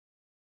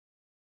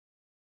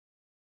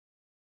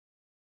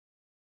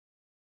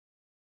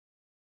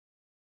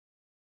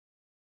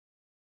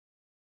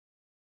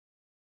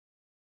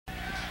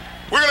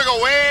We're gonna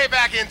go way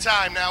back in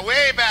time now,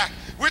 way back.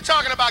 We're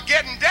talking about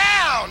getting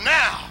down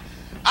now.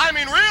 I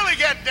mean, really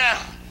getting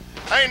down.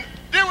 I mean,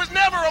 there was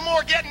never a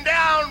more getting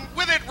down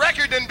with it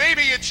record than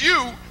Baby It's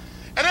You.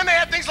 And then they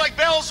had things like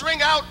Bells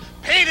Ring Out,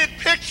 Painted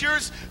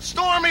Pictures,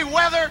 Stormy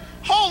Weather,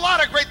 whole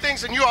lot of great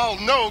things, and you all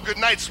know Good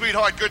Night,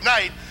 Sweetheart, Good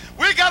Night.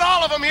 We got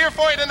all of them here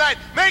for you tonight.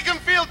 Make them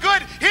feel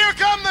good. Here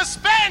come the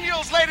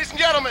Spaniels, ladies and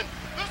gentlemen.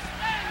 The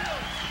Spaniels.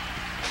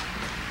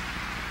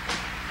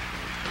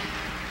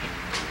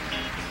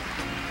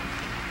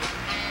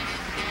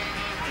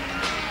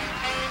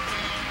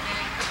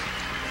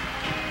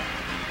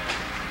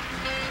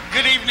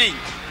 Good evening.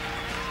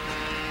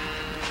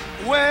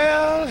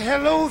 Well,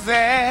 hello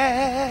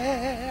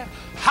there.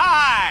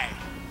 Hi.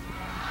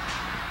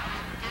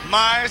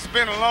 My, it's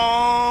been a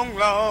long,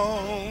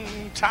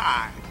 long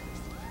time.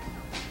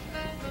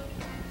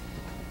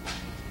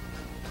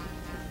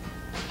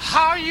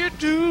 How you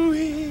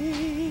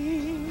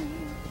doing?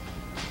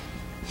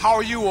 How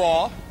are you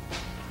all?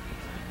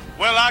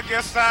 Well, I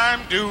guess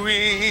I'm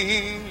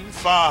doing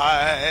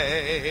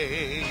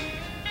fine.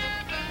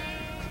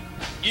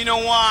 You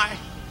know why?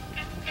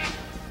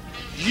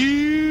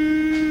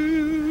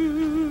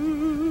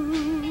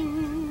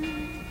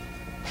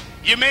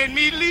 You made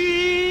me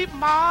leave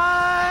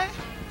my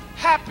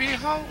happy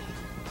home.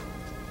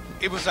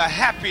 It was a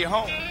happy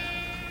home.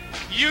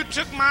 You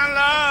took my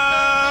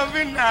love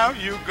and now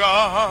you're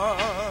gone.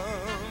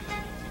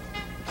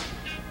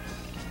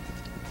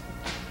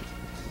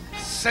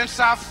 Since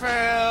I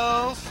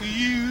fell for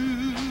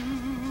you.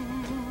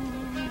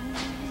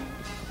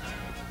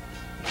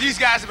 These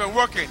guys have been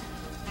working.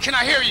 Can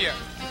I hear you?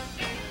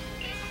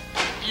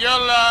 Your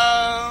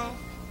love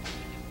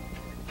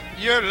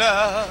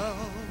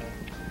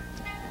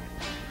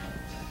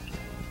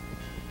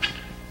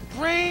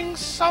brings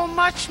so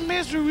much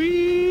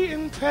misery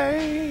and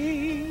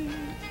pain.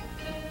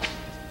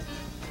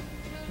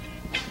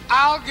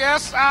 I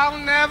guess I'll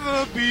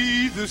never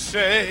be the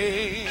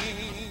same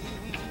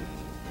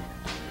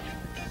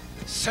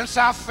since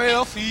I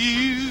fell for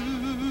you.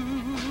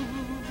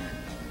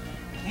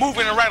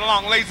 Moving it right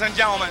along, ladies and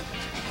gentlemen.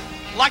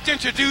 I'd like to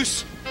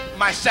introduce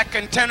my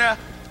second tenor.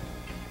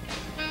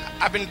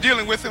 I've been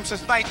dealing with him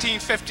since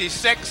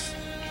 1956.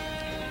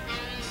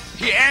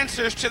 He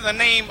answers to the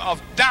name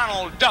of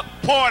Donald Duck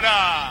Porter.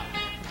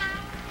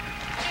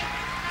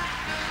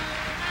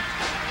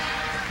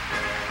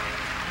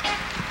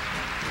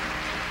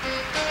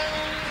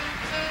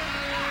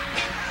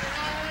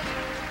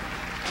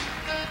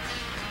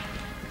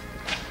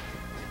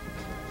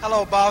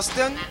 Hello,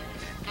 Boston,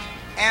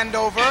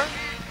 Andover,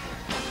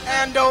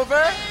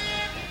 Andover.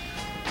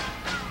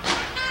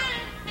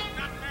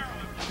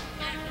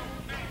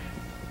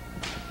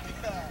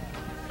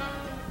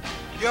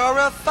 You're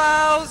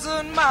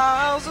 1,000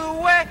 miles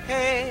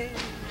away,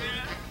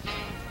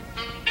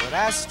 but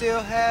I still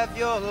have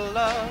your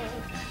love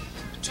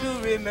to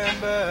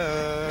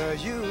remember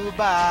you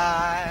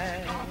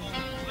by.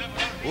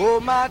 Oh,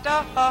 my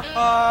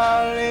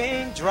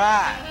darling,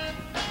 dry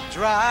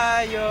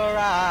your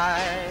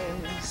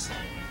eyes.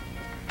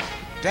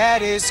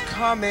 Daddy's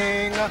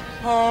coming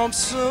home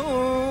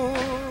soon.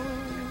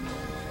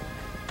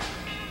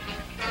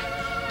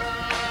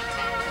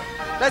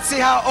 Let's see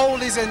how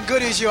oldies and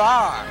goodies you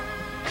are.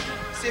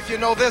 See if you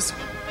know this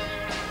one.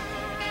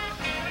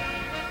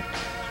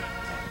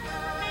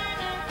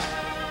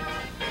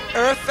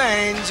 Earth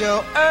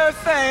angel,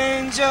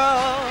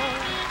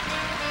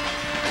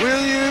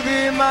 will you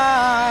be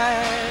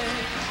mine?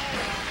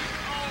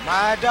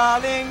 My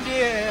darling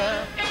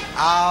dear,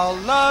 I'll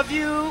love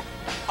you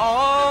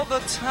all the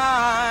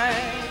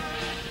time.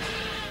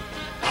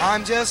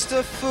 I'm just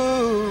a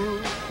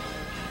fool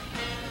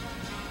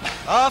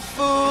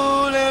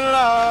in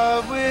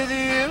love with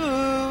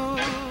you.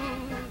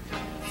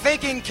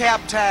 Thinking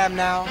cap time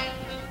now.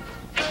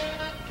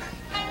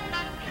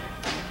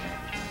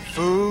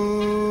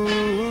 Fool,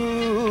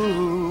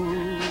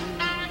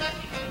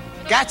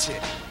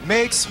 gotcha.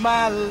 Makes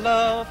my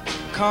love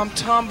come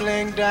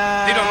tumbling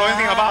down. They don't know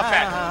anything about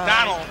that.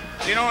 Donald,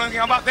 they don't know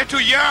anything about. They're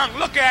too young.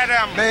 Look at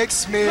them.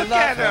 Makes me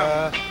love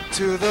her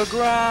to the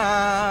ground.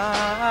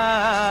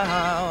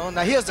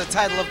 Now here's the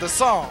title of the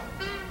song.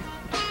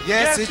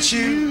 Yes, it's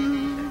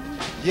you.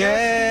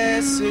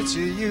 Yes, it's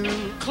you.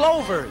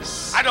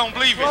 Clovers. I don't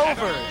believe it.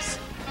 Clovers.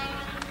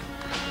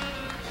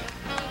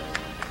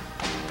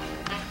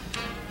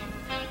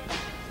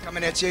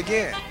 Coming at you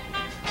again.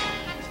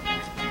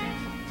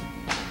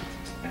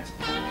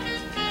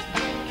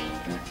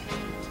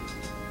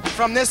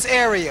 From this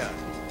area,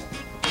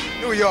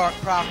 New York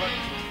proper.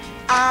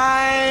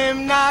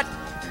 I'm not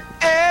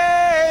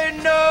a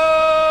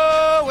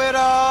know-it-all.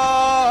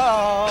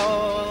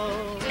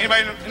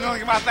 Anybody know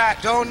anything about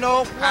that? Don't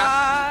know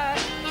why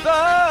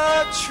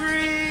the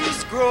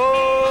trees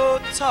grow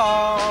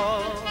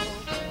tall.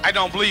 I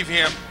don't believe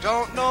him.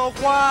 Don't know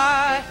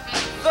why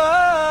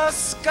the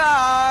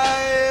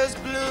sky is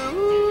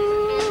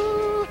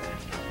blue.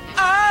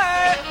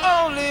 I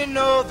only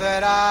know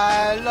that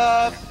I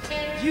love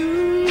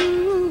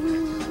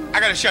you. I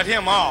got better shut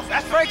him off.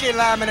 That's Frankie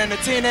Lyman and the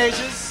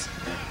Teenagers.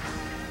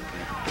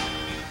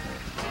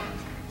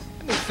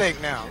 Let me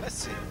think now. Let's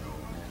see.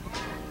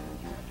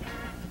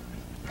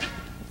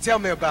 Tell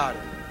me about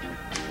it.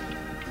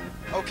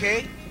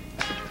 Okay.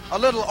 A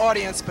little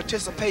audience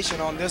participation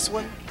on this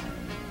one.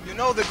 You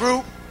know the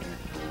group.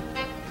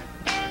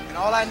 And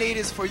all I need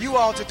is for you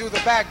all to do the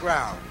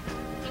background.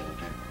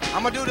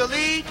 I'm going to do the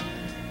lead.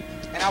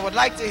 And I would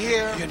like to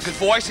hear... You got good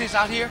voices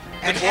out here?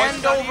 An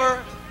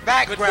Andover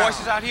background. Good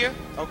voices out here?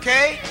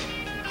 Okay?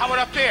 How about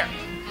up there?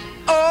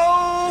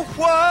 Oh,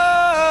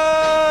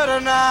 what a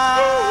night.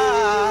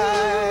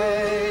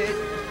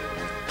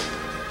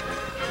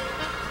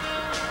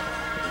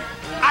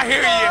 I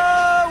hear you.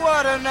 Oh,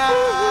 what a night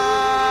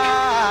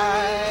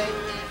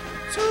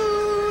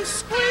to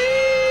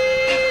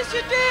squeeze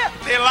your dip.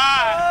 They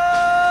lie.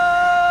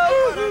 Oh,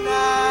 what a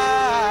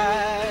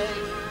night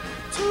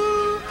to...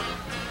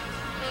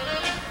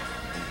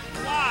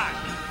 Why?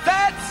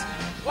 That's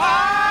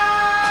why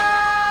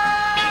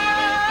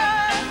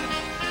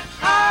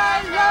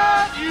I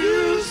love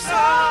you so.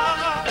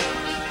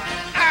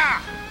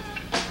 Ah.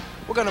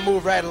 We're gonna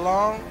move right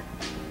along.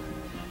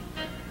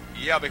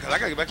 Yeah, because I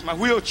gotta get back to my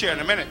wheelchair in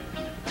a minute.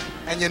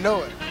 And you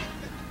know it.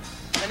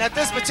 And at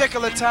this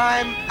particular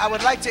time, I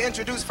would like to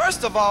introduce,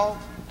 first of all,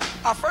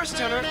 our first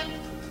tenor.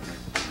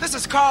 This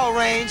is Carl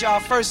Range, our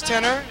first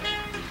tenor.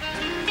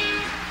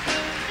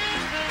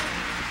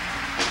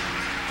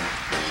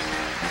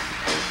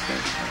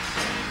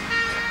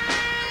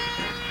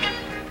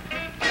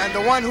 And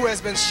the one who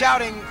has been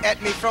shouting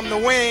at me from the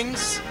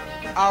wings,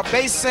 our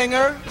bass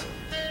singer,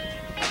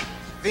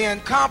 the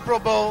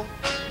incomparable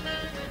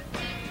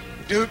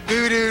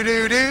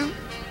do-do-do-do-do,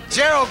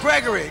 Gerald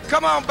Gregory.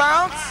 Come on,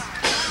 bounce.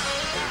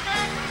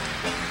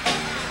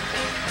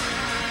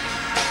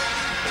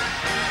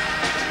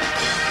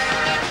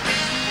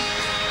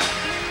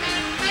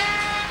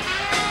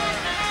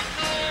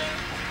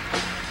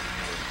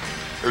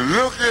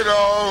 Look at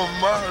all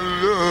my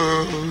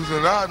loves,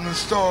 and I done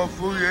saw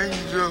for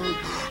angels.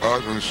 I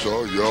done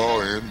saw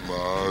y'all in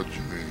my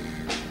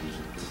dreams.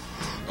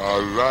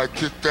 I'd like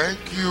to thank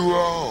you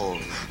all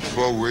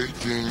for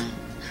waiting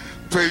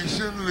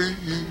patiently.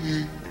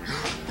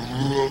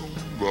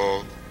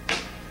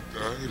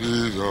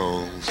 Daddy's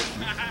home,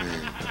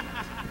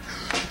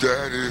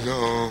 Daddy's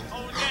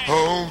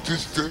home to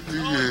stay.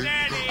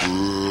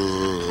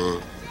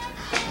 Ooh,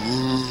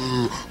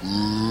 ooh,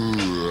 ooh,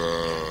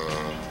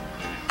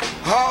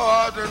 How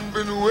I done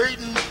been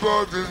waiting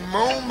for this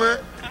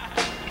moment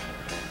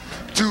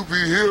to be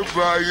here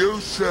by your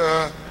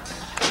side.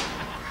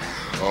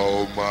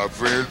 All my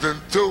friends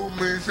done told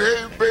me, say,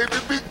 hey, baby,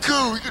 be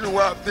cool. You can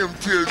wipe them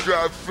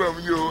teardrops from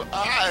your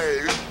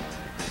eyes.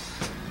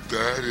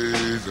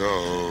 Daddy's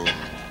home.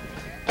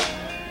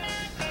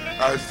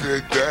 I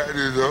said,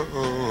 Daddy's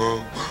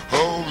home.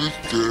 Home to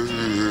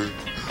stay.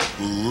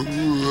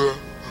 Ooh.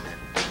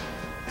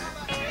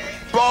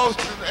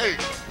 Boston, hey.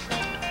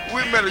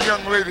 We met a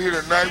young lady here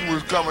tonight who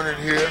was coming in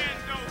here,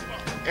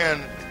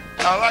 and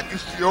I like to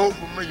see old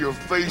familiar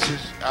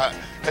faces.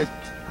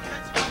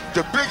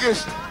 The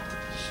biggest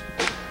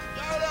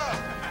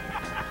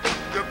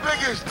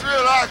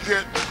thrill I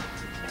get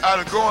out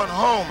of going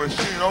home is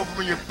seeing old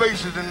familiar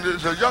faces. And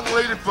there's a young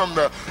lady from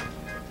the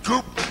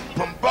group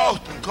from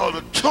Boston called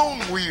the Tune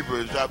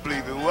Weavers, I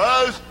believe it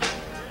was.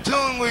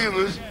 Tune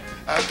Weavers.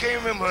 I can't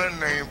remember her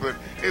name, but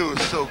it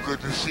was so good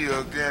to see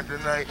her again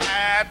tonight.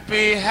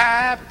 Happy,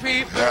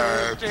 happy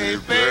birthday,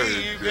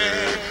 baby.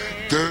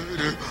 Boom,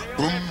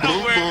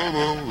 boom,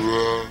 boom,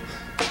 boom.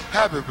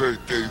 Happy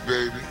birthday,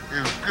 baby.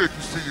 It was good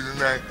to see you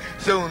tonight.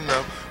 So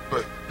enough,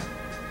 but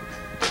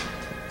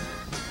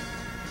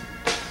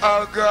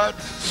I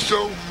got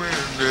so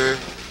many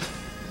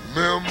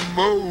memories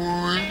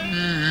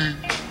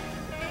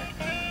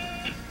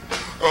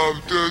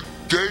of the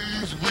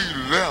days we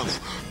left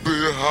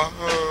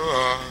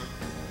behind.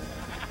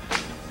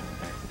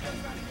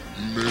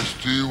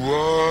 Misty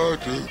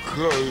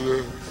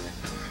watercolor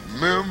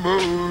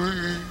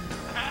memory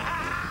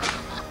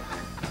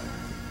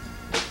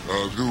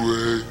of the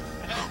way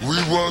we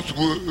once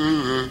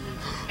were.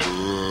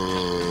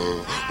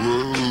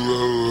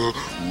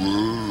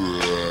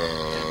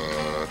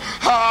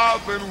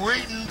 I've been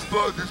waiting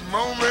for this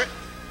moment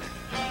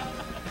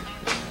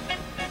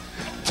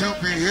to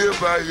be here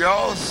by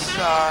your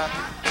side.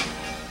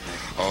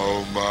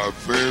 All my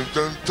friends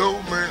done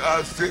told me,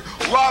 I said,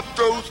 wipe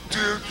those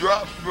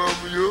teardrops from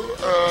your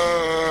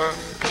eyes.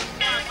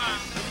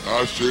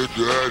 I said,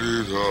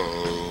 Daddy's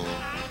home.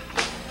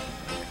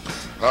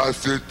 I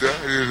said,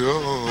 Daddy's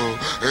home,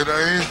 and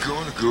I ain't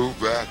gonna go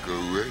back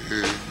away.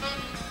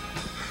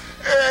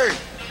 Hey,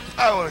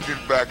 I wanna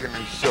get back in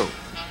the show.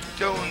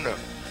 Showing up.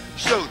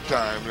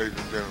 Showtime, ladies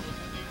and gentlemen.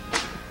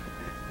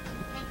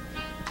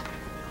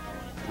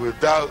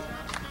 Without...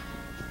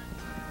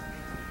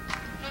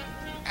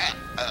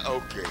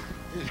 okay,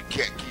 this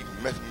cat keep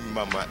messing me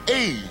about my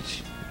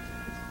age.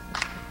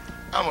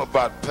 I'm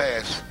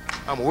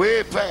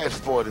way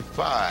past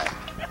 45.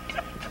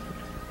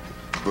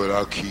 But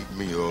I'll keep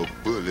me a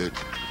bullet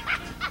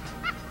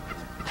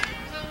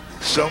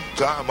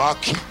Sometimes I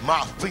keep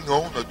my finger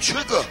on the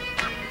trigger.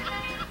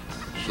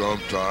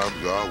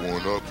 Sometimes I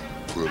wanna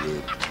pull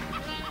it.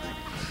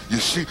 You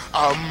see,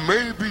 I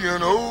may be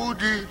an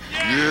oldie,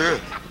 yeah,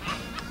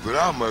 but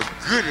I'm a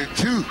goodie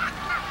too.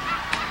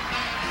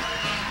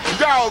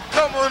 Y'all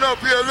come on up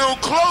here a little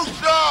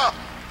closer.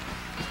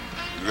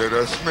 Let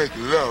us make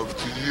love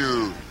to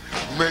you.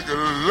 Make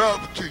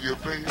love to you,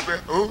 baby.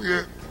 Oh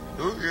yeah,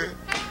 oh yeah,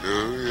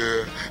 oh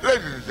yeah.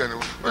 Ladies and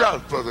gentlemen,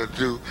 without further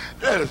ado,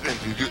 let us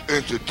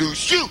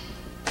introduce you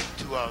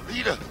to our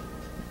leader,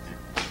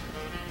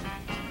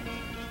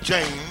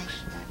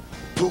 James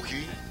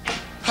Pookie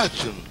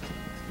Hudson.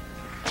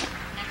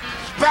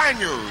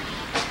 Spaniels.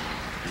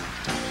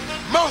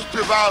 Most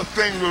of our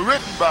things were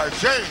written by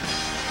James.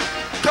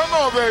 Come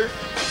on, baby.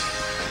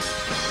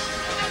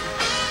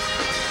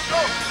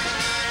 Oh.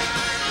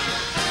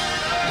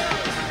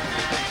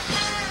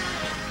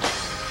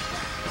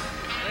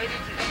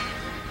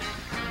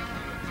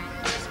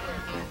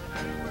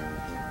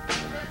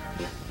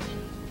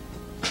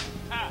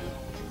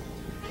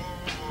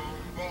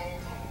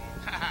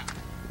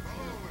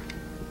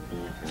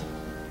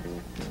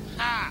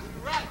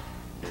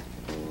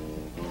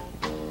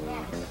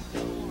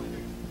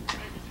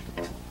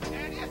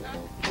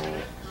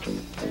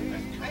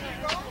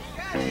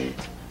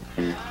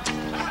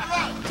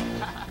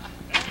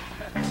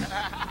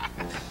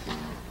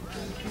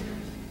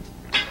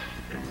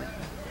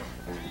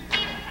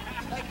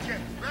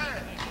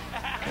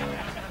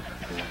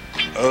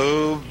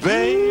 Oh,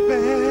 baby,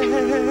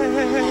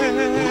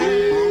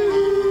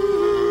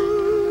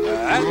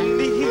 I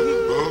need,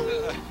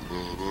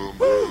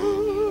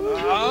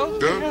 oh,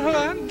 girl,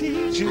 I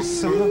need you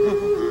so.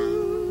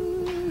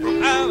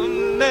 I'll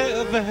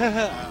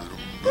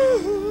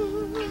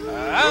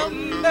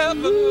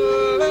never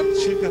let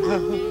you go,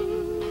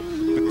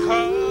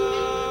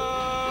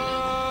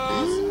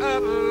 because I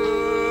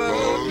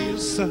love you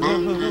so.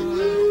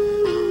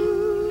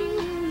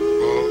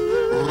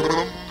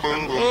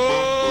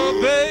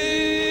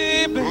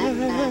 Baby,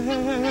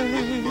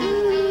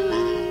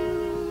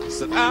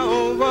 said I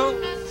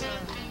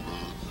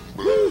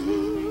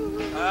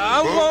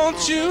want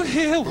you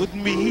here with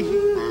me,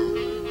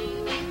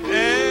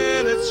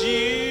 and it's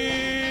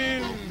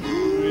you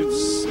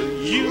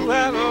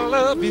I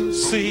love, you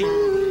see,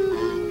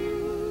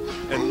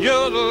 and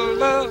you're the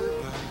love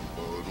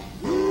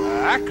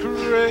I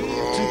crave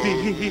to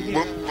be.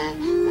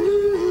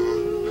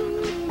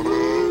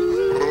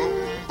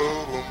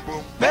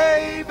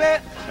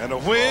 And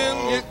when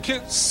you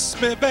kiss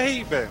me,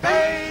 baby,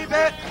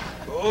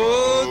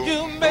 oh,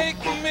 you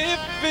make me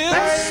feel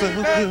so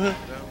good.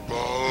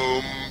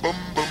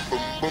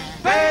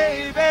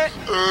 Baby,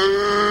 I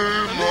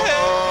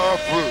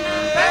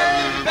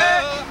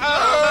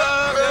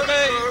love you,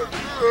 baby.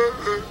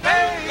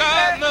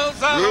 God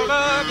knows I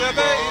love you,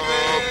 baby.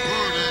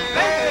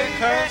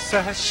 Because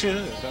I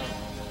should,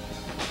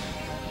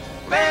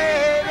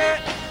 baby.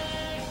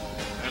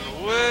 And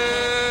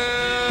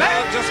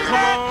well, just come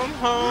on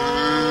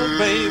home,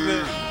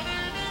 baby.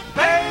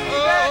 Baby,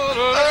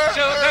 oh, let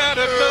your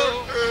daddy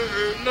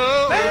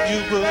know you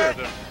would.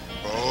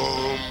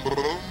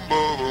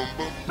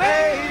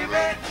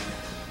 Baby,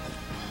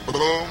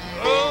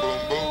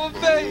 oh,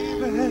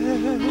 baby,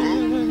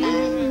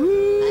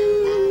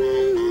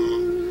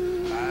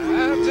 I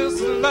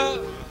just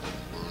love,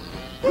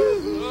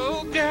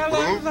 oh, girl, I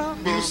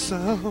love you so,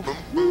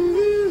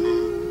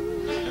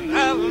 and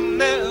I'll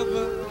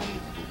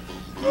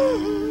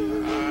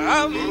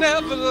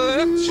never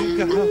let you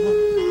go,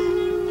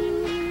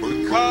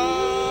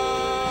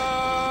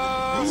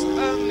 because I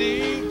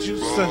need you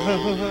so.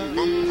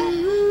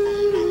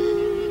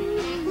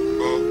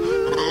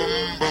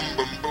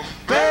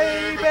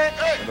 Baby,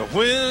 and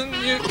when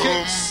you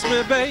kiss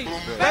me, baby,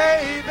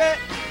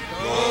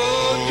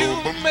 oh, you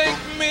make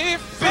me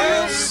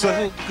feel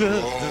so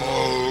good.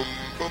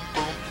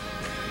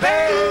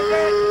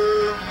 Baby,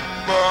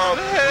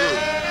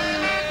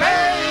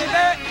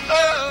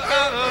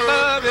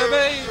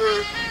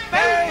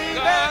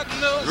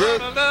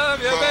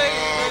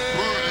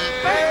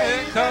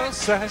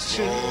 I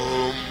should,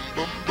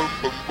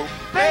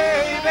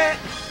 baby.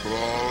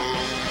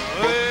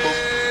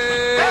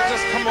 Well,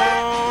 just come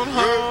on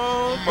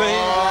home, baby.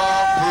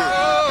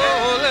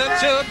 Oh,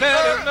 let your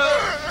daddy know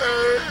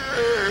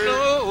you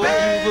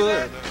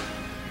would,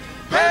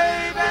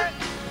 baby.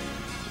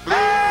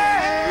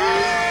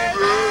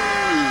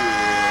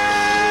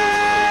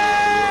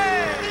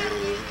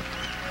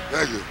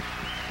 Thank you.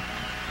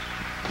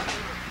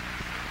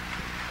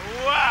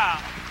 Wow.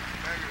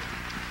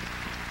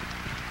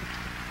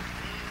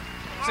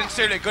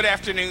 Sincerely, good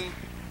afternoon.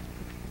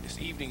 It's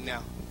evening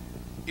now.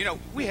 You know,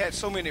 we had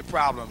so many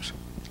problems.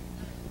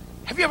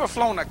 Have you ever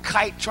flown a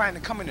kite trying to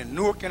come into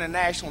Newark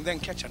International and then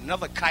catch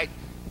another kite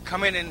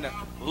coming into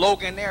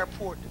Logan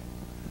Airport?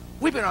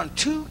 We've been on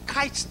 2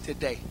 kites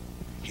today.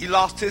 He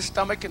lost his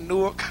stomach in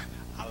Newark.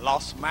 I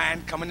lost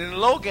mine coming into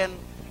Logan.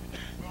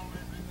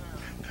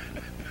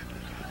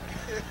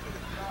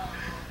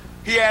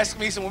 He asked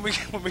me, so when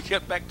we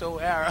get back to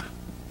O'Hara,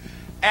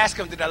 ask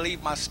him, did I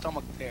leave my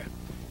stomach there?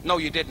 No,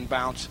 you didn't,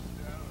 Bounce.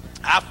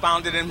 I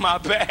found it in my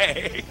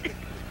bag.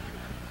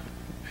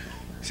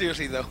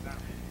 Seriously, though,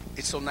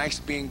 it's so nice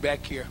being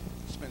back here.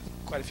 It's been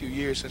quite a few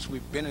years since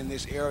we've been in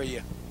this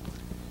area.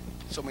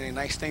 So many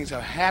nice things are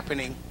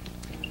happening.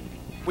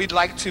 We'd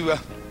like to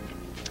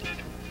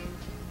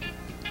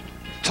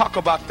talk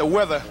about the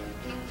weather.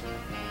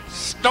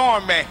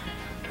 Stormy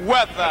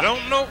weather.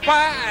 Don't know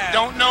why.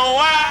 Don't know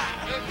why.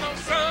 There's no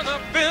sun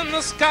up in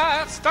the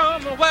sky.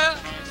 Stormy weather.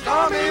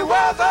 Stormy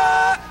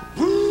weather.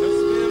 Since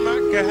me and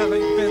my gal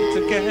ain't been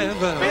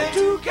together. Been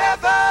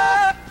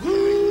together.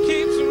 It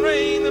keeps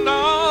raining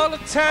all the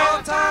time.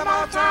 All time,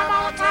 all time,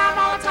 all time,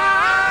 all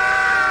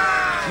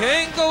time.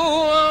 Can't go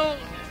on.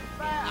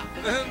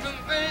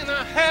 Everything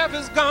I have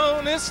is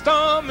gone. It's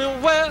stormy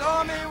weather.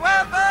 Stormy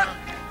weather.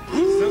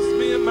 Since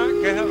me and my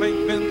gal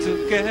ain't been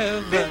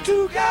together. Been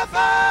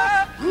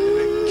together.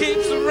 It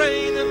keeps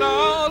raining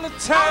all the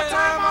time. All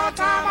time, all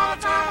time, all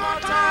time, all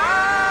time.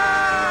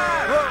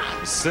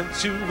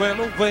 Since you went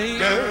away,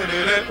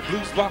 the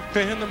blues walked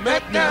in and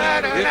met me.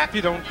 If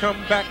you don't come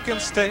back and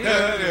stay,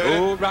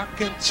 old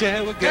rocking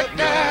chair will get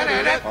me.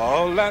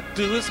 All I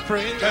do is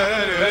pray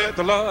that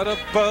the Lord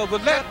above will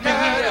let me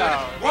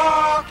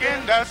Walk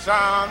in the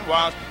sun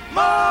was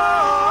more.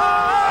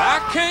 I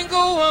can't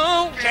go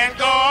on. Can't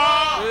go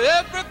on.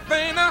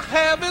 Everything I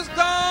have is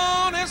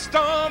gone. It's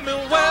stormy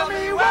weather.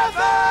 Stormy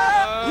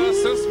weather.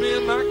 Since me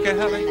and my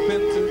gal ain't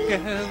been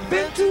together.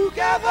 Been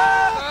together.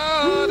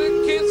 Oh,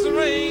 it keeps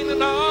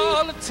raining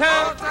all the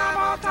time. All time,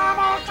 all time,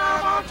 all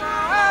time, all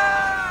time.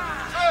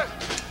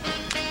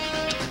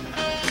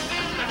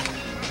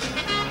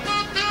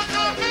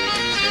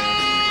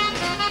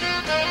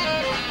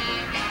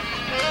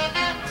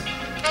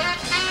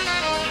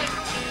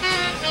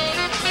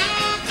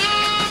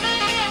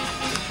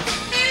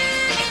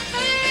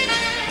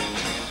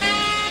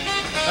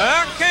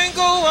 I can't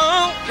go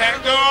on.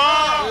 Can't go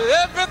on.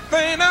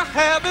 Everything I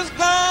have is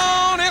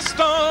gone. It's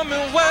stormy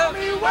weather.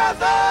 Stormy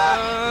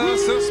weather.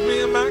 Since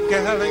me and my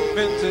gal ain't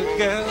been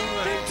together.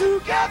 Been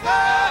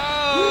together.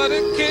 Oh,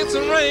 it keeps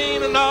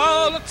raining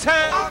all the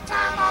time. All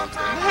time, all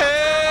time.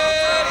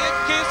 Hey, it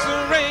keeps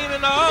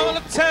raining all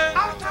the time.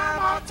 All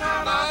time, all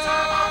time, all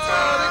time, all Oh,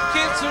 time. it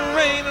keeps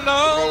raining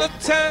all the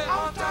time.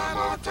 All time,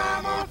 all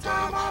time, all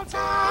time, all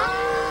time.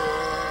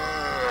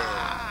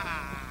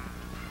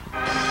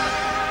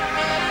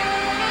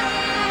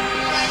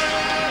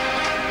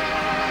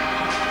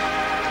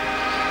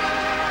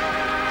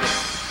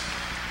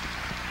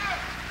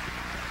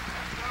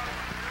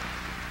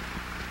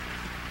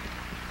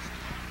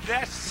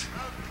 That's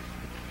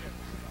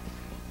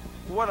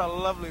what a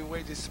lovely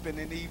way to spend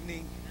an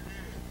evening.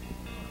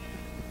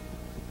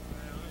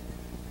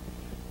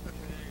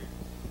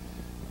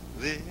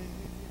 This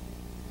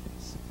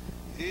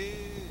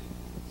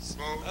is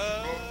a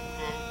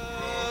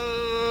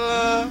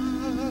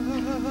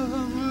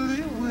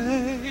lovely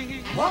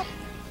way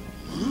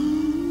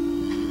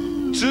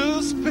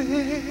to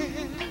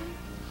spend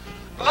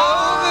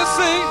all this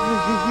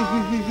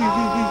evening.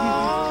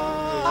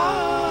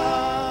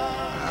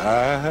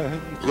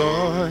 I'm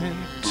going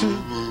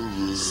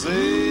to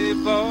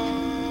save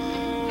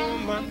all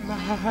my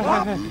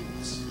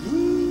nights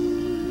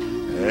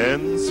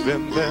and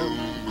spend them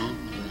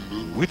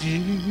with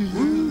you.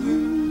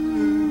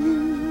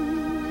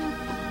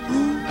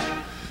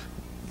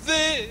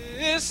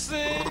 This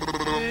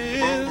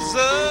is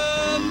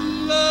a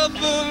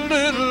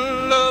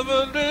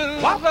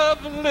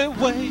lovely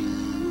way,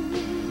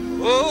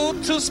 oh,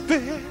 to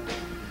spend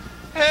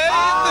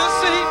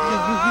this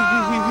evening.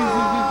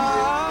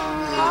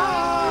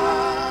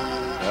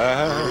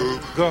 I'm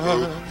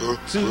going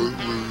to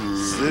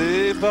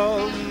save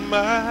all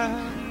my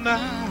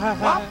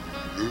nights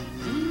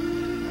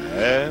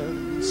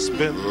and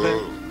spend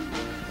them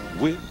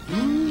with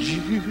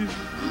you.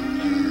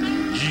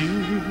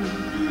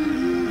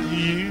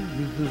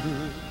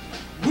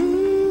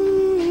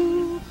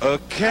 A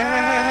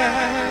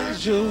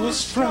casual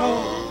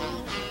stroll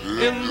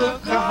in the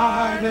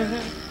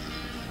garden,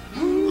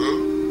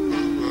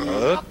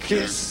 a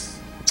kiss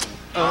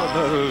on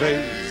a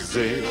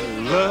lazy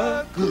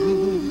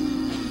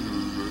lagoon,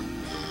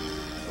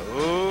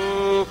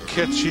 oh,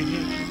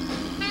 catching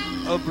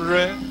a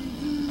breath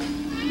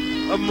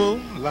of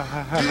moonlight,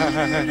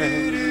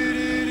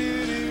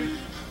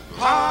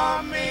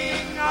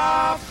 humming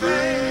our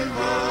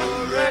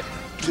favorite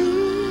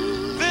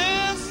tune.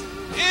 This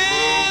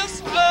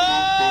is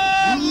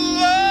a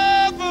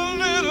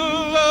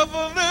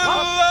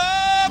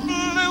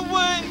lovely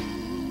way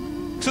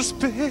to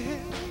spend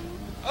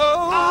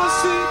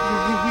this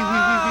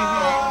evening.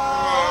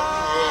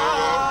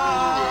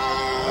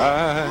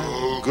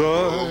 I'm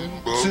going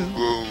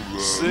to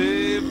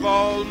save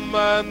all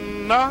my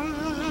nights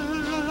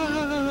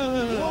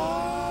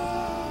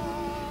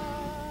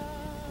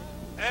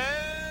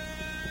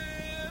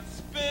and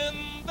spend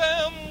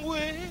them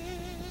with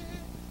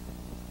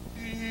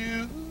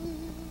you.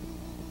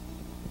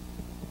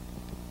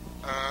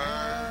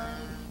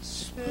 And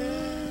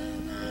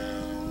spend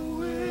them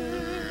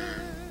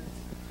with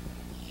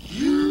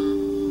you.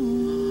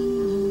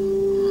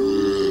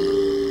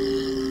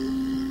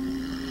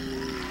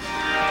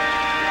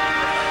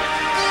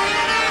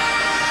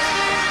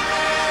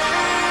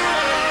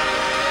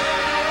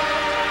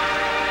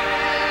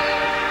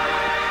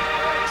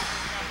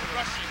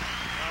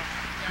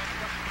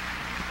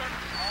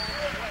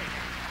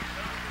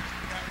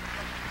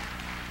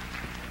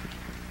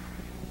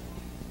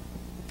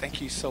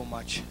 so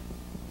much.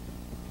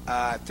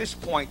 At this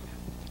point,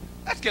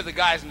 let's give the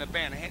guys in the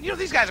band a hand. You know,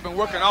 these guys have been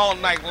working all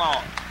night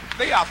long.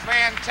 They are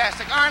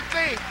fantastic, aren't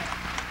they?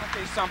 Aren't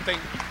they something?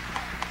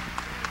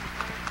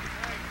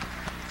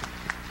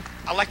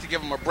 I'd like to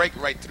give them a break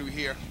right through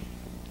here.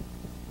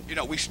 You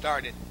know, we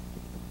started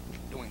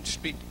doing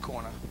street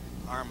corner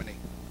harmony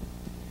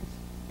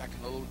back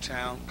in a little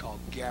town called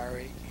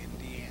Gary,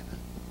 Indiana.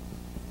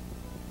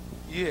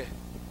 Yeah.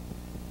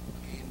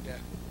 And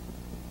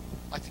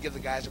I'd like to give the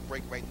guys a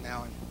break right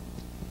now and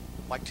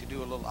like to do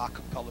a little a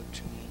cappella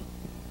tune.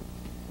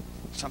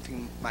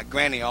 Something my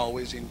granny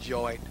always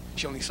enjoyed.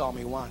 She only saw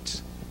me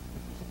once.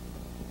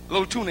 A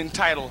little tune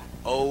entitled,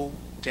 Oh,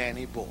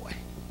 Danny Boy.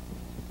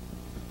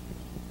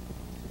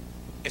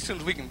 As soon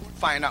as we can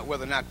find out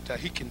whether or not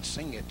he can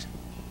sing it.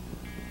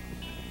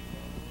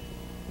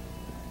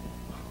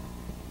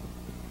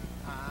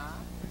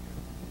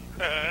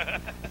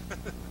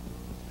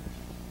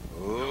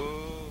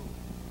 Oh,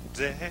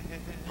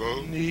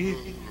 Danny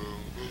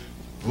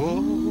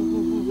Boy,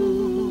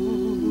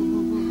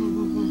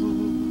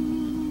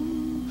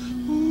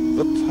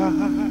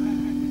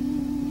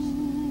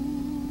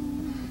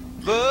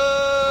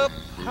 the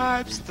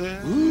pipes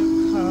they're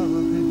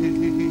calling,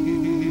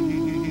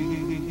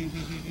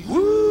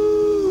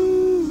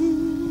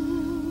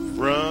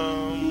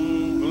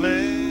 from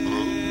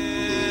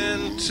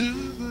Glen to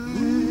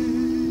Glen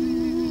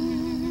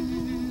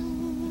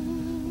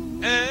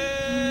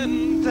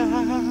and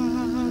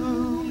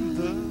down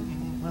the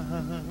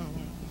mountain.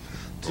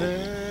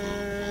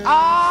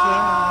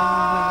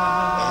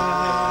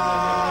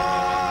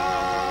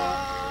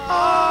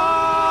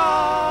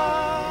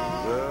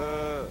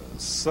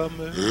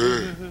 Summer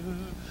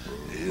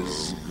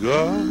is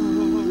gone.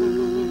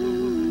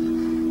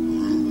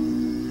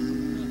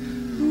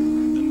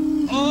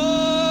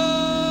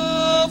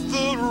 All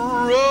the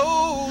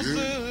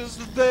roses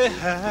they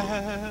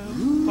have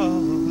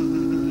fallen.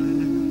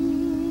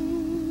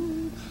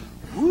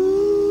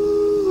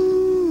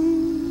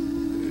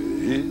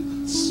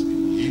 It's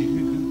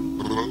you.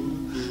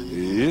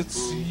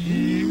 It's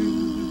you.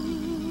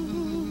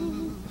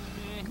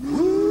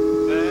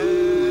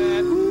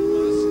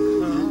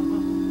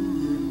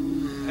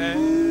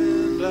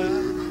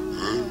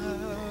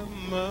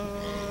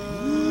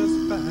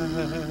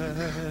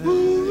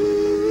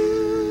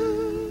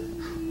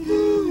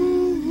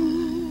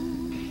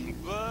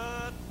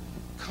 But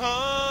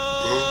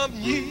come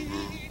ye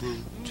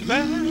to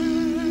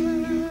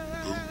land,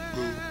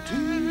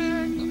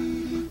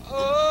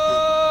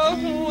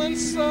 oh, when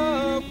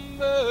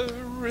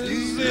summer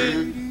is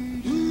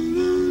in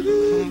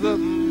the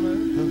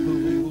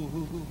meadow,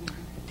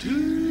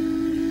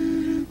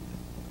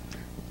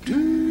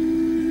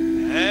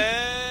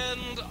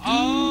 and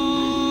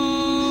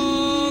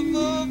all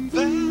the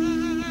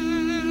valleys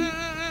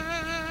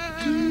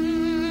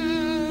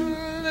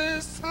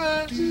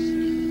hush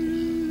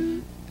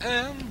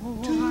and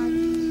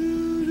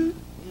white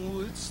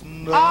with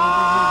snow.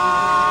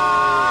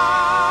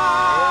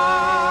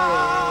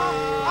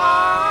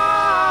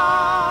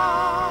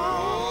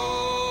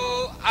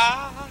 Oh,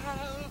 I'll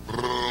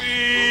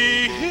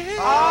be here.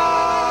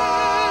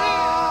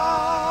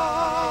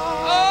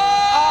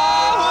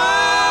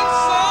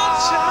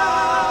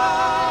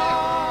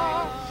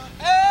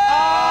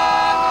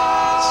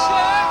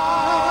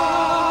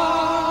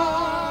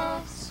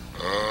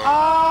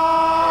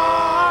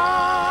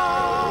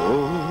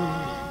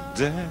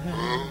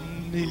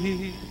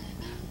 Danny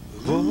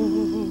Boy,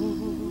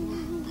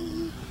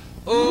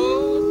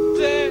 oh,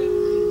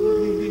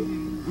 Danny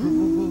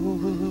Boy,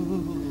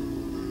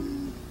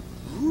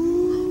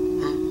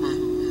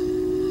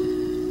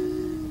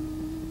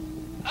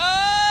 I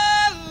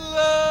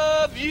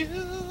love you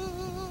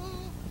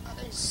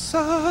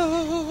so,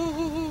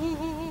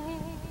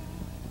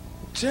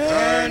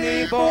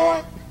 Danny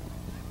Boy,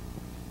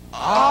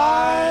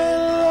 I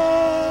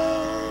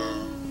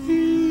love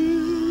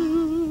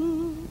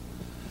you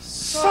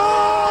so.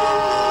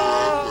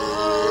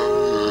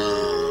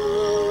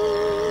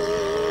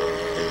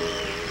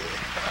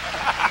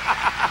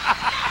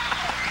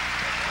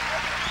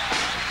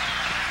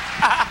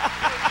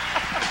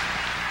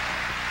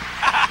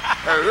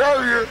 I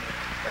love you.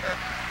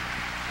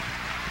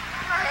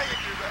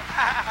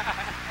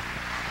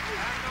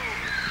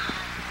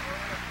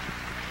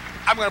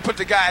 I'm going to put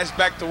the guys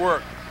back to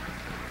work.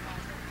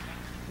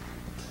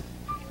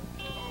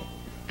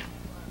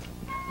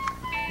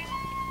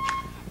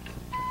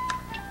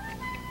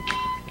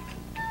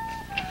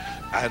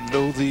 I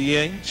know the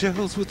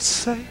angels would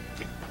say,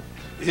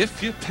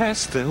 if you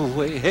pass their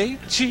way, hey,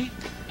 gee,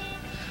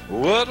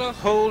 what a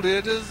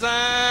holy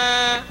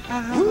design.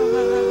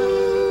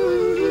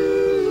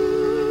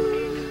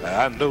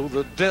 I know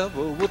the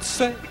devil would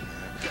say,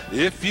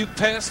 if you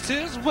passed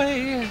his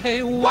way,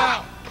 hey,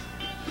 wow,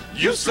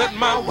 you set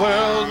my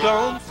world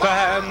on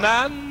fire. And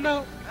I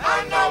know,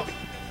 I know,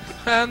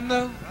 I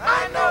know,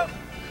 I know,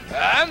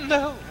 I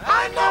know,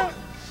 I know,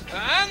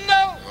 I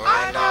know,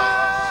 I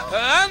know,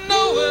 I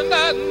know, and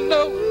I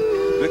know,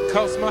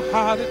 because my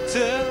heart, it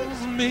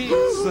tells me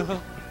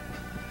so.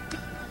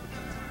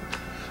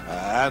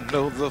 I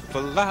know the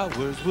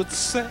flowers would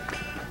say,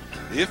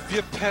 if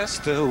you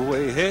passed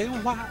away, hey,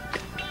 why?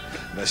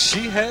 Now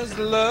she has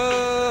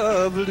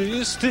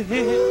lovely skin.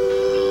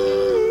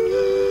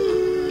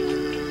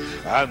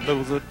 I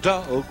know the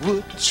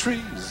dogwood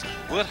trees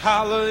would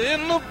holler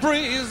in the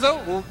breeze.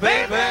 Oh,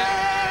 baby,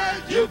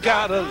 you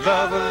gotta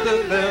love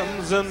the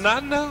limbs. And I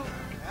know,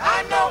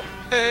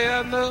 hey,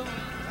 I know,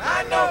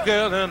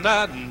 girl, and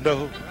I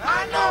know,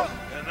 and I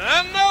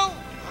know,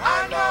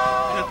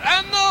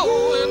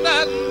 and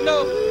I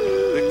know,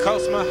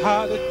 because my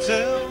heart, it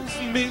tells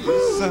me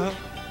so.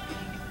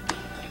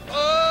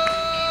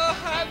 Oh,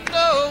 I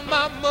know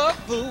my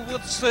mother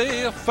would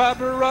say, if I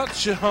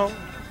brought you home,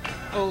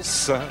 oh,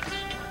 son,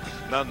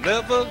 now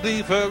never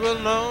leave her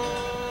alone,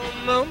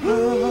 no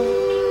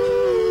more.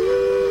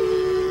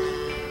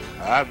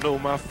 I know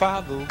my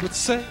father would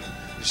say,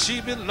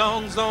 she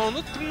belongs on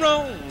the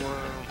throne.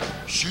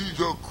 She's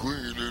a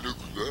queen in a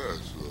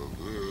class of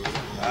her.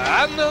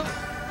 I know,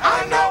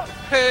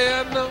 hey,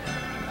 I know,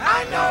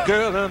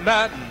 girl, and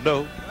I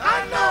know,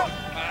 and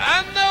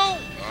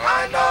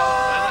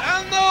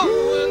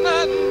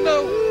I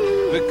know,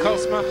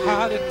 because my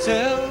heart, it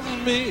tells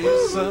me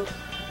so.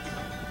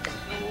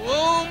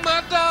 Oh,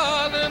 my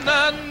darling,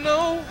 I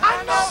know,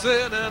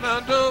 said, and I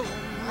know,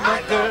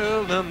 my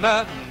girl, and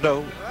I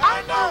know,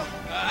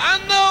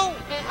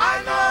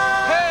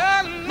 hey, I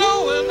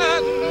know, and I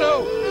know,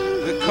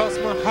 because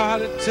my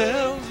heart, it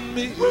tells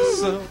me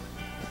so.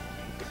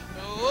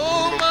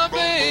 Oh, my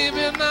baby,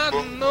 and I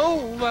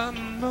know, and I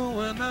know,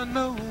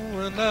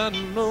 and I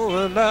know,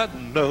 and I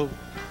know.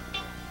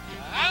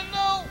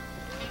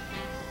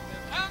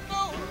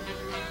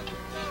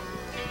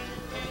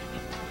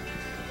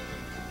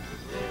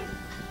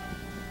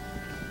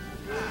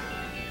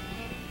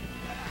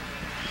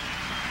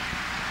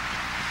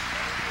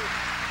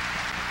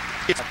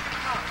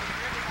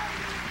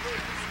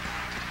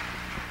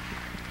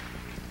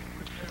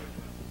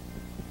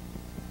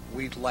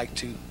 We'd like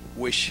to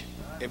wish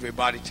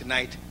everybody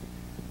tonight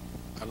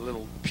a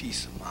little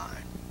peace of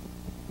mind.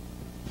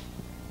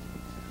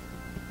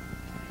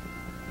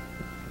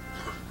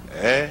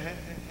 As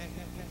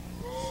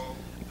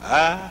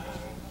I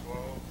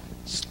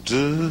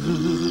stood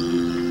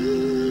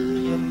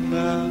in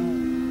the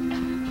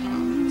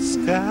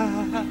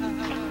sky,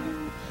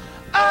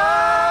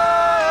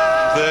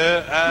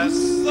 there I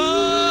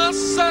saw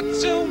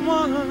such a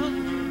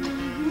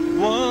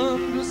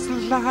wondrous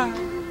light,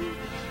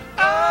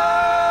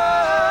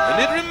 and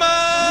it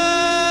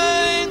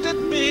reminded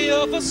me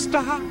of a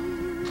star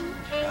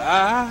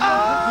I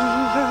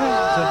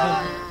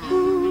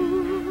loved,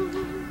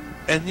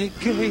 and you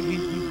gave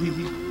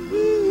me,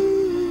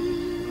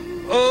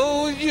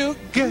 oh, you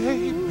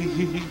gave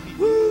me,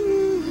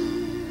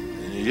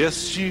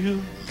 yes,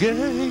 you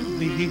gave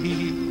me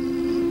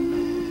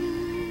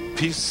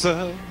peace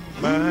of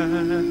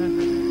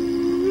mind.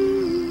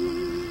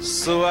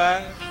 So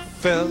I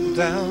fell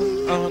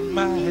down on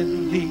my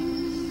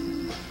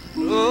knees.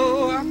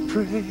 Oh, I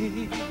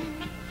pray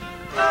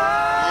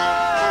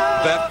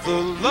that the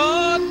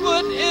Lord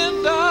would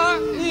end our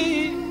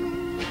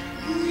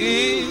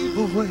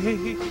evil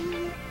way,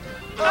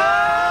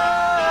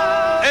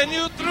 and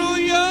you threw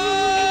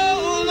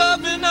your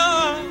loving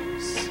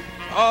arms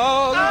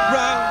all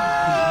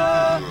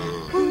around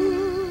me,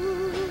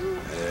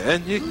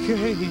 and you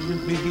gave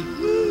me,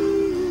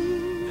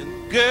 and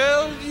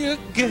girl, you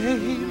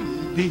gave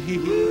me,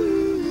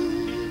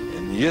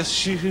 and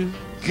yes, you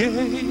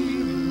gave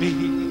me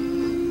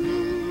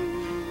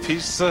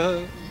peace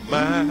of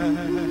mind,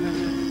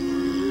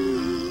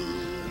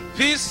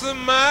 peace of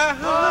mind.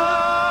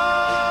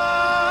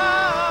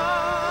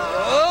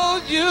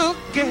 Oh, you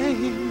gave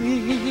me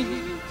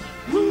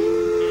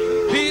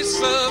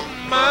peace of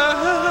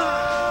mind.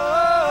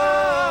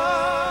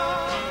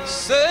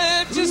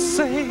 Said you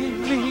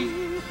saved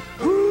me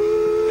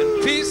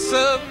and peace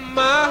of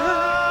mind.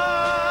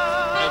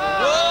 And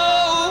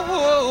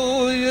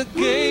oh, you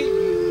gave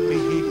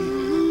me,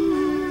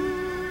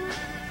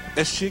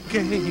 yes, you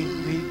gave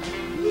me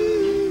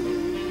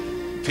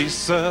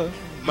peace of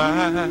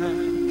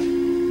mind.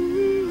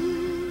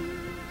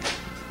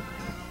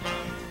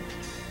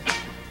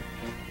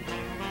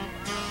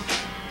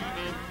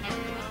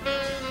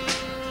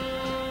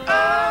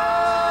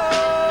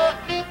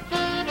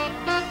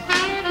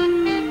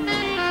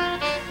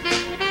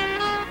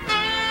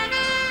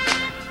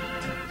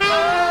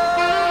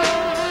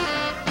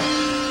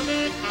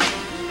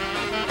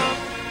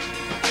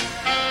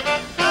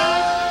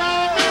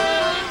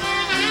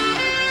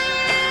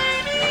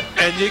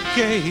 You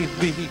gave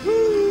me,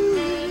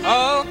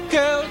 oh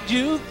girl,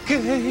 you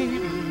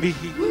gave me,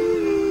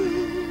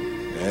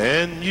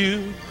 and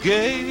you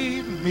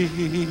gave me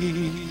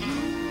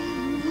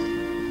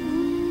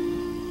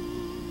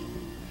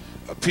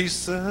a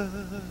piece of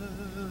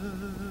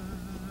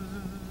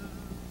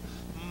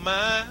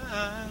mind.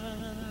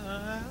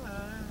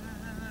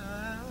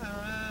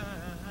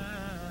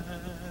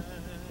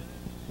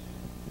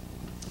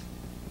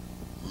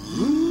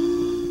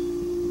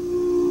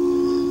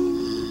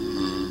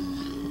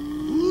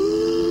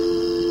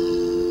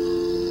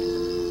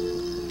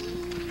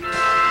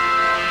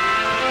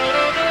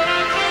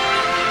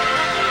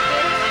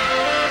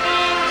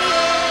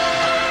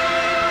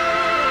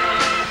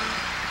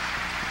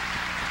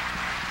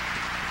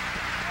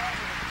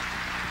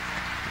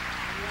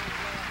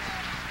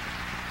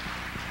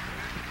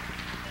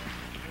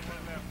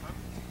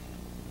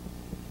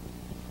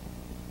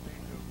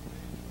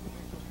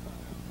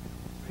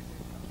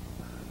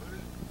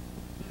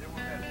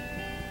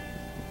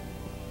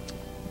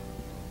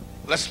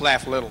 Let's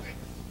laugh a little.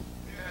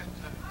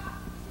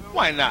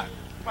 Why not?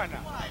 Why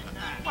not?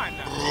 Why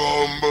not?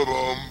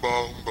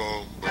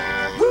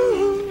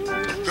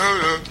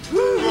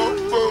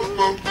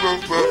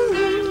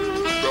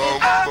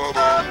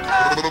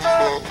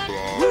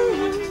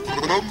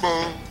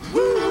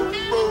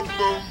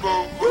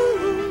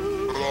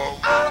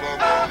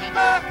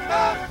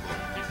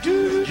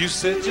 You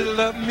said you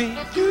loved me,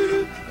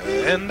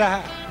 and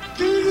I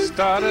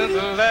started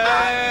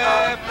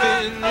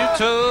laughing. You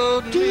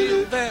told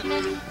me that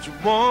you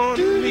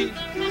wanted me,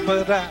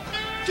 but I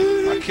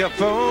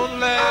kept on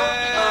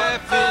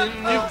laughing.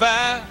 You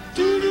vowed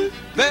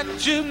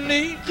that you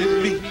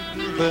needed me,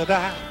 but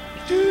I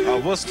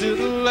was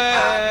still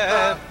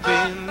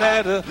laughing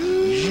at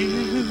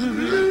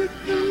you.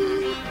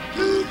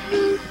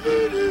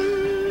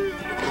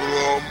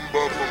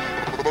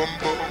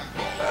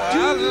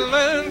 I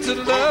learned to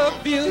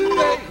love you,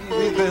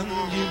 baby, then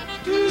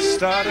you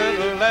started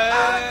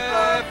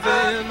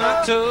laughing.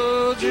 I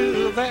told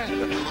you that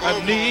I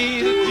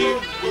needed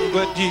you,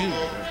 but you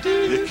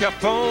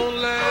kept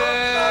on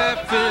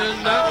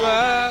laughing. I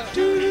vowed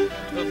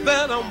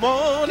that I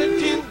wanted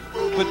you,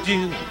 but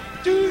you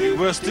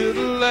were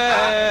still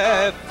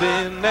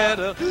laughing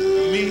at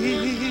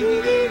me.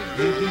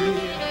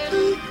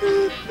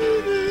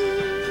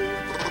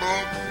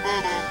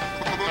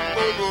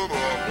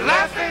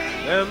 Laughing.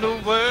 And the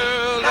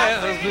world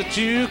asks that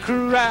you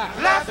cry,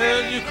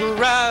 and you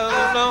cry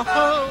alone.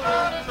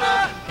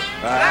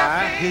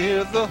 I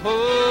hear the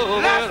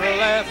whole world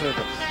laughing,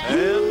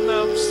 and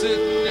I'm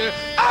sitting here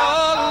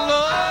all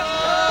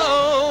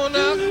alone.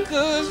 How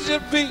could you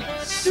be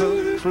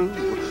so cruel?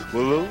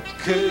 Well,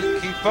 okay,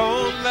 keep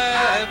on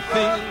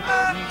laughing.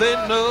 They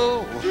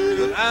know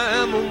that I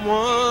am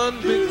one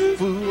big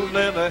fool,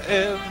 and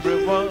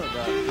everyone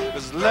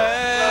is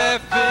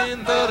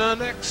laughing. But the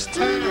next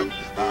time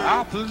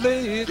I'll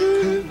play it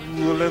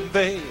cool, and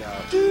they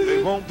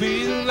won't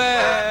be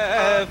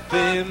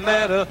laughing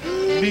at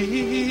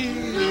me.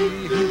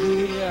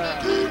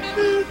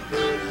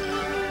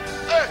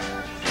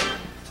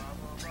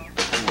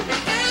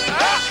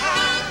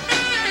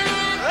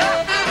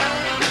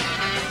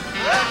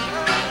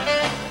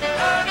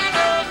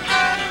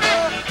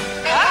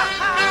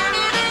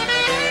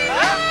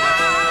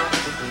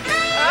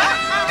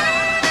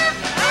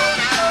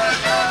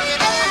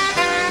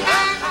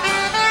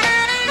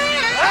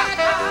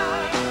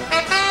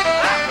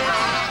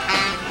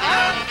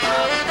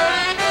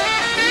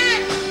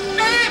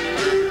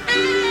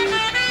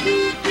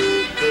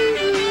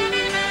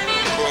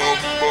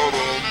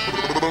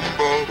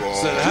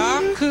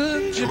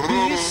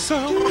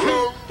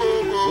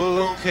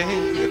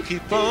 You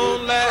keep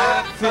on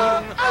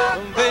laughing,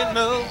 and they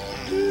know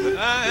that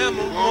I am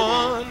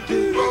one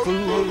big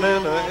fool,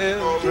 and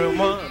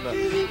everyone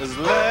is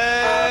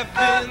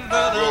laughing.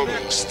 But the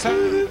next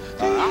time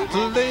I'll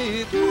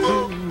play the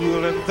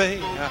fool, and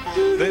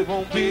they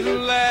won't be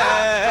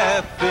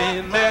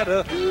laughing at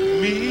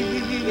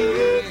me.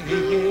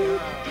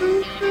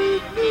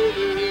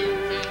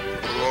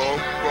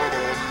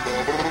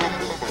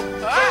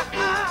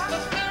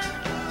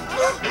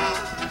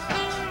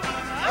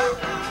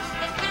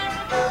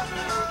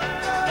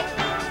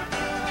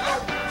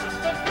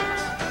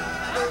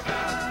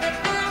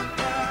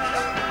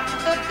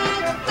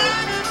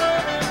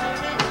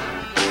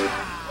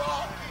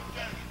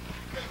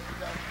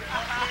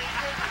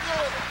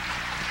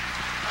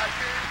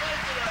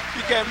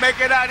 You can't make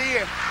it out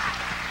here.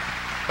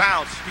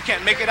 Bounce. You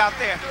can't make it out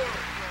there.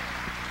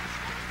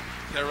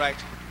 They're right.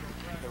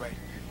 They're right.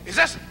 Is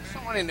that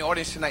someone in the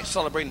audience tonight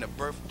celebrating a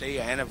birthday,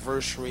 or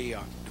anniversary,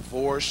 or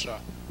divorce, or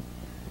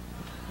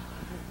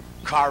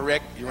car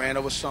wreck? You ran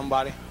over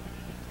somebody?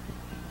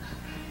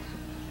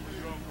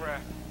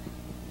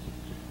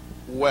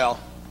 Well,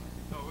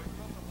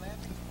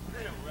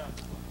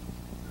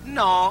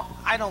 no,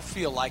 I don't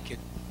feel like it.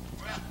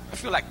 I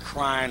feel like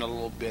crying a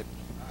little bit.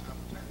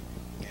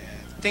 Yeah,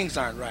 things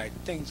aren't right.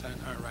 Things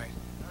aren't right.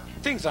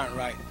 Things aren't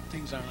right.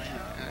 Things aren't right.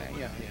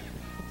 Yeah.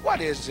 What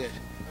is it?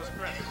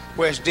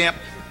 Where's Dimp?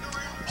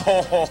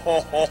 Ho, ho,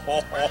 ho, ho, ho,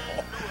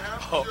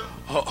 ho,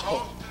 ho,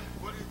 ho.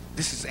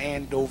 This is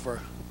Andover,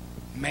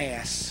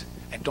 Mass.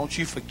 And don't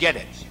you forget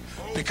it,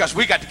 because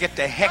we got to get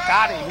the heck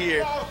out of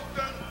here.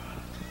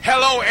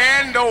 Hello,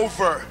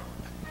 Andover.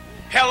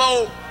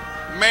 Hello,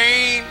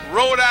 Maine,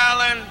 Rhode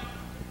Island,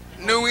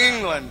 New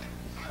England.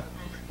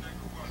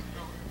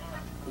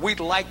 We'd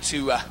like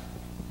to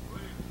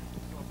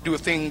do a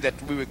thing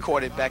that we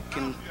recorded back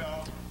in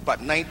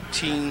about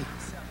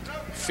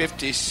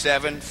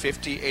 1957,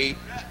 58.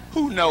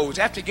 Who knows?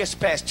 After it gets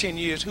past 10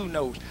 years, who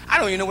knows? I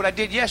don't even know what I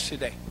did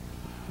yesterday.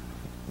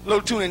 A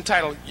little tune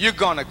entitled, You're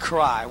Gonna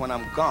Cry When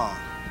I'm Gone.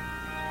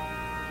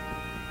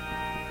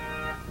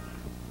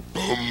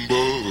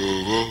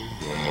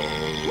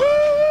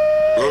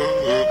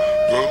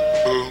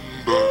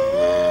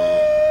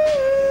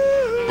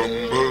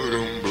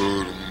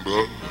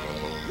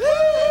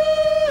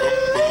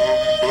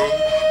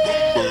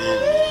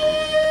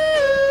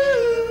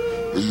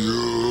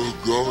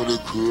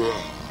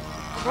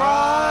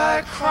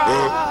 Cry,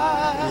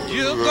 cry,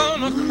 you're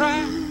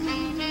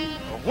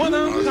when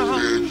I'm gone. I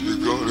said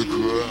you're gonna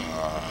cry.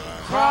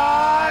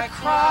 Cry,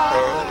 cry.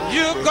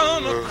 You're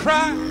gonna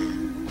cry.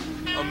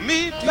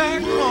 Me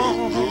back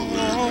home.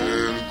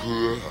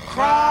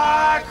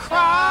 Cry,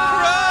 cry.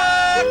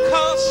 Cry,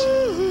 'cause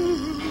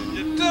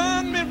you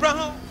done me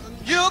wrong.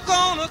 You're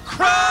gonna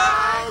cry.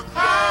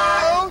 Cry,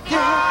 Oh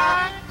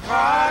yeah.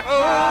 cry, Oh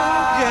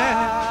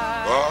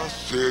yeah. I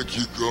said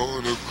you're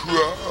gonna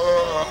cry.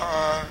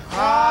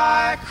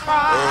 cry,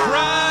 cry.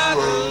 Cry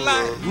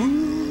like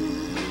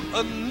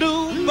a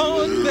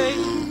newborn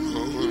baby.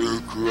 Gonna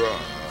cry.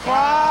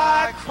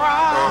 Cry,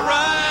 cry.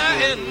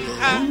 Crying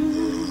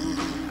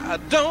I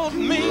don't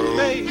mean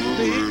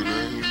maybe.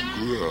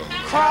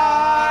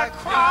 Cry,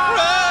 cry.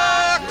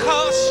 Cry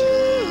 'cause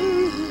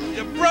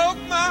you broke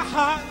my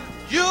heart.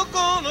 You're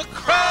gonna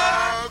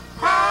cry.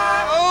 Cry,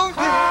 Oh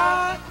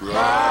yeah.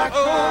 cry, Oh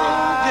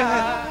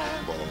yeah.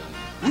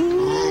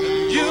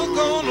 You're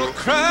gonna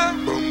cry.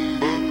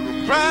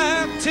 Cry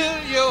till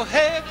your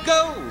head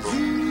goes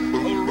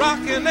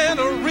a-rocking and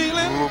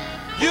a-reeling.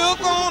 You're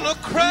gonna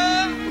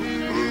cry.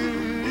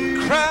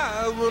 Cry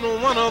when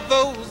one of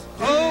those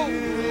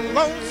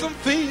lonesome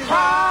feelings.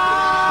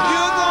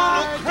 You're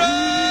gonna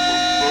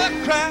cry,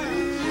 cry,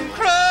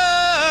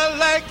 cry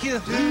like you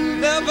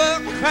never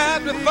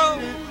cried before.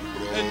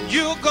 And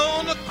you're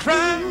gonna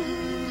cry,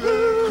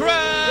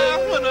 cry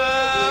when I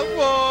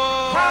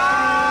walk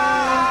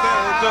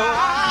that door.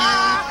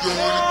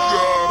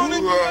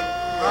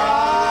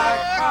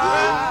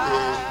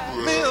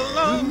 Me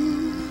along,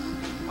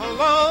 a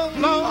long,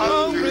 long,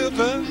 long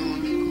river,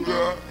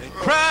 and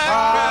cry,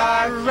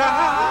 cry, cry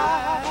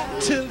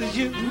till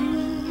you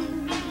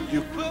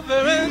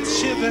quiver and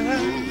shiver,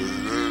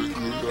 and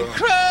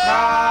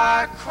cry,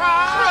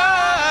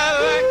 cry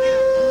like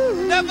you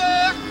never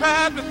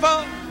cried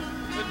before.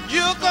 And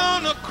you're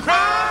gonna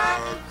cry,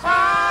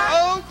 cry,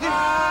 oh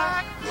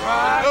yeah,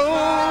 cry, oh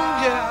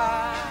yeah.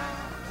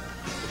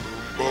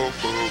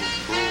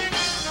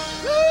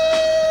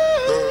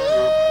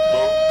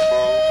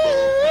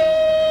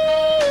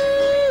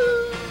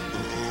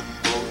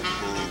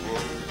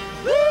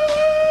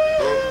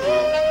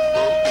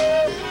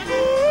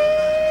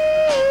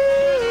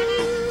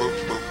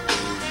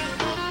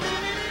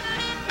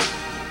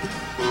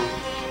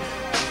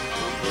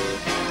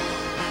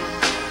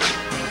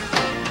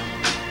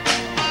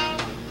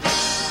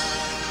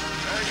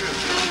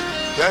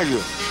 Thank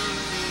you.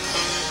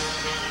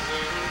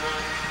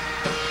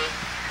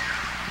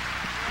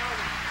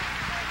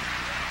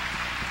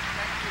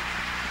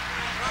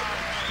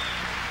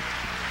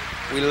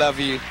 We love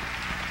you.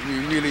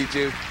 We really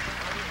do.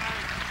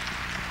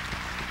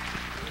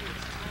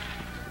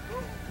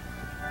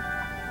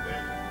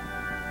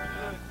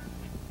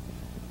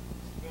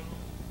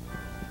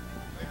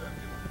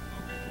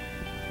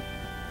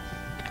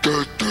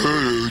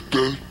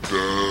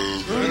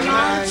 Good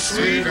night,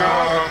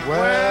 sweetheart.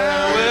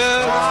 Well,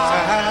 it's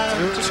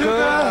time to go.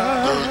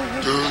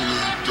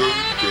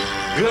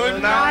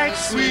 Good night,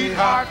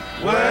 sweetheart.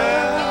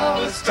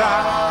 Well, it's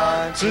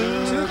time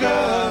to go.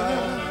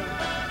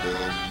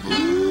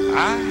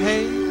 I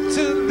hate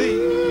to leave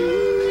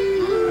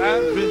you, I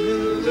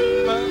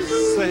really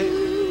must say.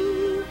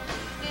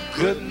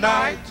 Good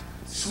night,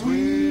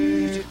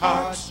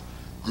 sweetheart.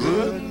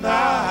 Good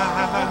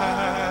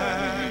night.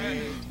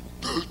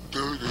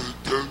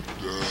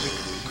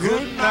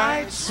 Good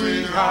night,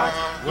 sweetheart.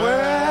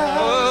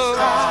 Well, it's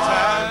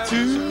time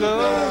to go.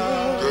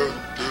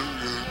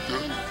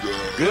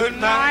 Good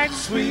night,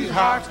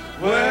 sweetheart.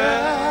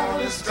 Well,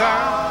 it's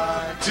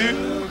time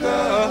to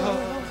go.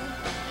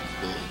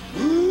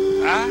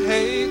 I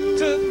hate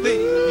to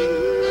leave you,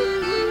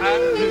 I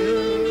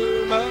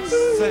really must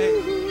say.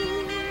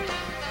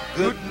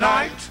 Good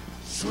night,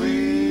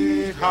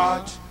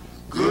 sweetheart.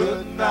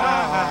 Good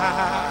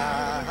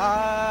night.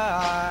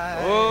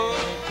 Oh,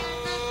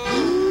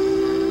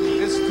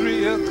 it's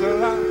 3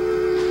 o'clock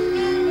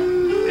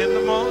in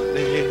the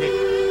morning.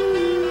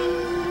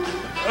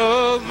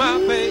 Oh, my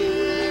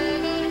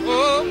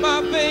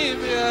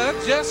baby, I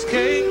just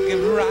can't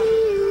get right.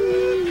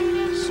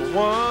 So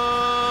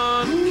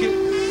one kiss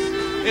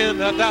in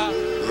the dark.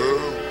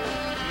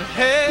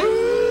 Hey,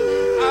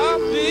 I'll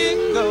be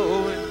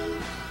going.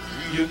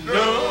 You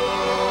know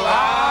I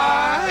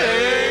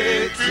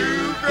hate to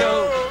go.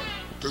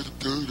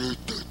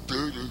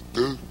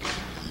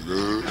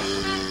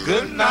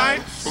 Good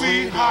night,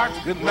 sweetheart.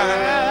 Good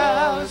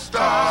night.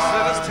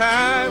 Said it's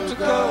time to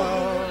go.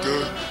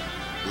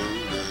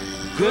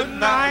 Good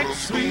night,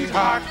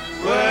 sweetheart.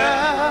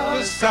 Well,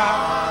 it's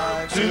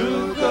time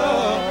to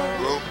go.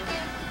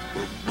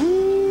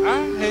 I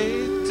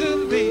hate to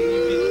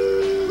leave you,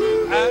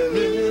 I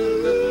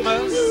really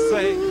must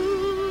say.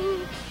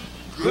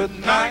 Good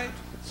night,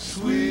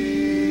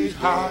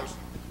 sweetheart.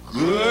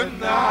 Good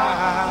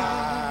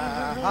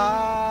night.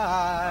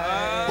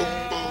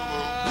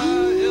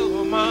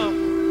 Your mom,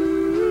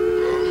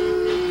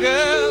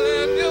 girl,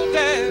 and your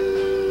dad,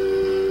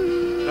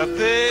 now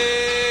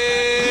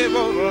they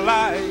won't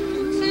like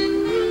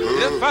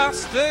it if I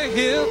stay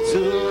here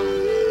too long.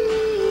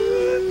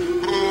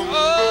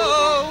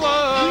 Oh,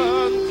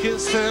 one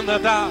kiss lights in the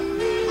dark.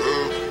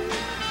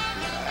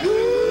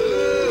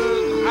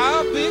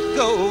 I'll be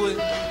going.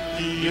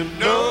 You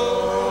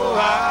know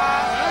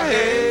I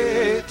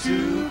hate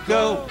to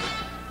go.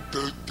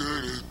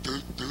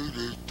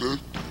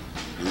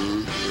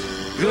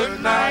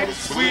 Good night,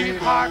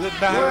 sweetheart.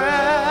 Good night.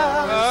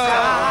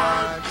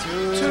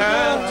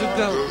 Time to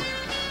go.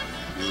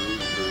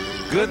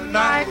 Good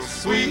night,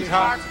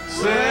 sweetheart.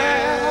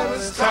 Well,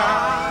 it's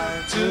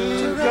time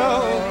to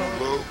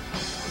go.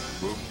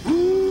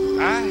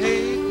 I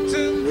hate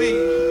to leave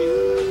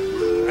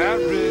you. I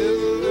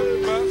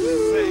really must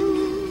say.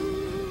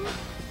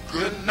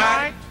 Good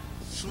night,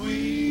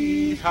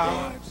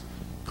 sweetheart.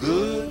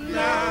 Good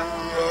night.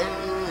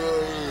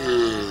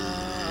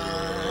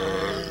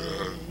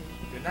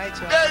 Good night,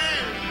 y'all.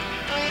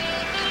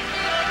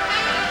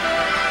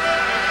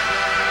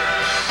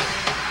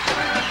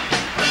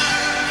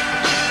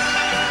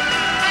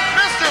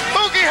 Mr.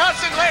 Pookie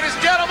Hudson, ladies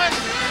and gentlemen,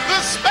 the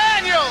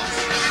Spaniels.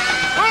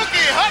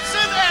 Pookie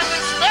Hudson and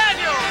the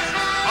Spaniels.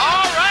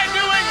 All right,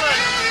 New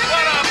England.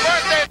 What a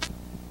birthday.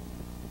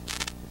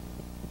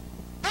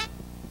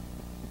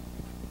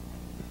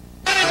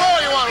 Any more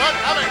you want? What?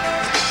 How many?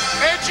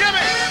 Hey,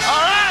 Jimmy.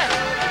 All right.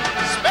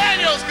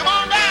 Spaniels, come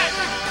on back.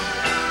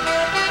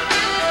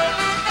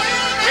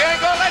 We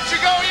ain't gonna let you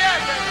go yet.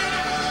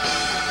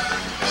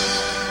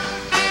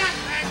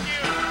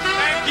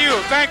 Thank you.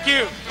 Thank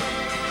you.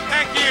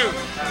 Thank you.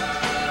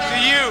 To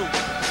you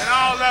and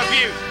all of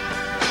you.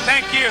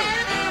 Thank you.